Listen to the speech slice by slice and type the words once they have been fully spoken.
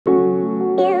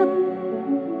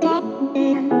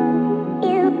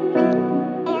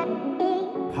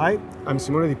Hi, I'm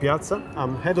Simone Di Piazza.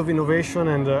 I'm Head of Innovation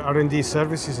and R&D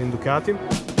Services in Ducati.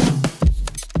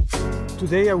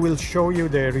 Today I will show you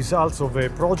the results of a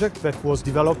project that was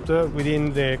developed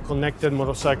within the Connected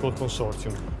Motorcycle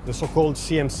Consortium, the so-called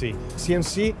CMC.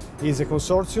 CMC is a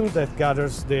consortium that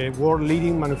gathers the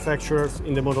world-leading manufacturers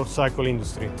in the motorcycle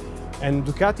industry. And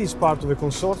Ducati is part of the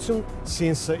consortium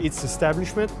since its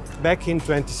establishment back in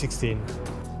 2016.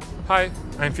 Hi,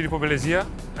 I'm Filippo Belesia,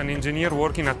 an engineer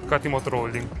working at Ducati Motor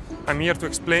Holding. I'm here to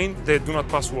explain the Do Not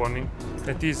Pass warning.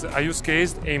 That is a use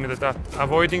case aimed at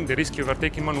avoiding the risky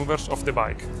overtaking maneuvers of the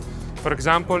bike. For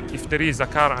example, if there is a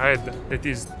car ahead that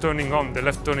is turning on the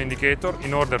left turn indicator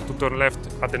in order to turn left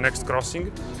at the next crossing,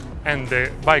 and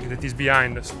the bike that is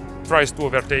behind tries to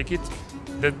overtake it,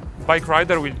 the bike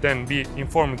rider will then be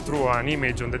informed through an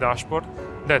image on the dashboard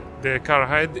that the car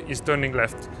ahead is turning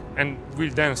left and will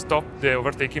then stop the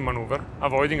overtaking maneuver,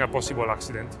 avoiding a possible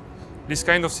accident. This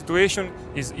kind of situation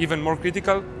is even more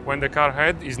critical when the car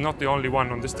ahead is not the only one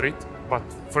on the street, but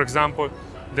for example,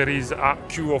 there is a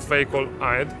queue of vehicles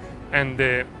ahead and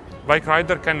the bike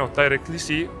rider cannot directly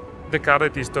see the car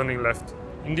that is turning left.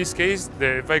 In this case,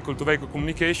 the vehicle-to-vehicle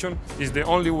communication is the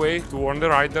only way to warn the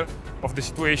rider of the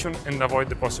situation and avoid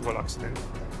the possible accident.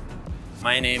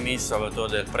 My name is Salvatore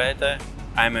Del Prete.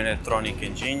 I'm an electronic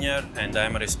engineer and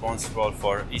I'm responsible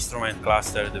for instrument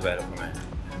cluster development.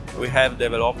 We have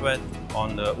developed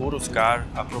on the Urus car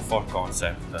a proof of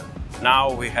concept.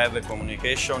 Now we have a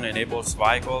communication enables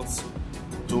vehicles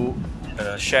to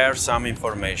share some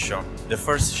information. The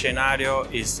first scenario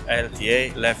is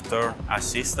LTA, left turn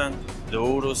assistant. The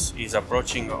Urus is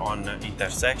approaching on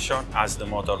intersection as the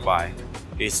motorbike.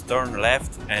 It's turn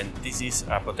left and this is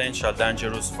a potential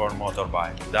dangerous for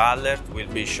motorbike. The alert will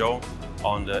be shown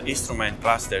on the instrument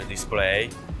cluster display,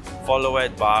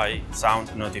 followed by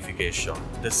sound notification.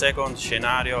 The second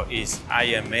scenario is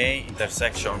IMA,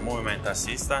 intersection movement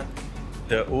assistant.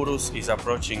 The Urus is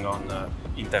approaching on the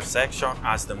intersection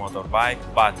as the motorbike,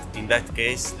 but in that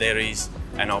case there is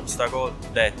an obstacle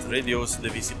that reduces the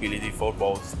visibility for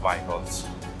both vehicles.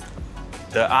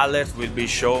 The alert will be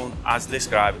shown as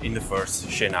described in the first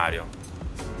scenario.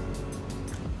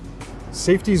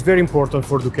 Safety is very important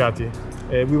for Ducati.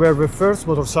 We were the first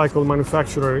motorcycle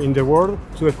manufacturer in the world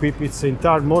to equip its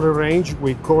entire model range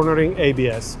with cornering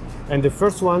ABS, and the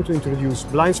first one to introduce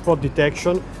blind spot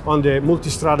detection on the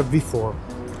Multistrada V4.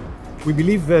 We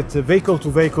believe that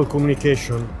vehicle-to-vehicle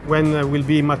communication, when will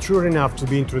be mature enough to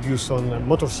be introduced on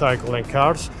motorcycle and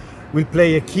cars, will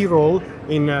play a key role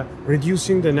in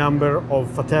reducing the number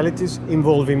of fatalities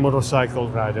involving motorcycle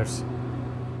riders.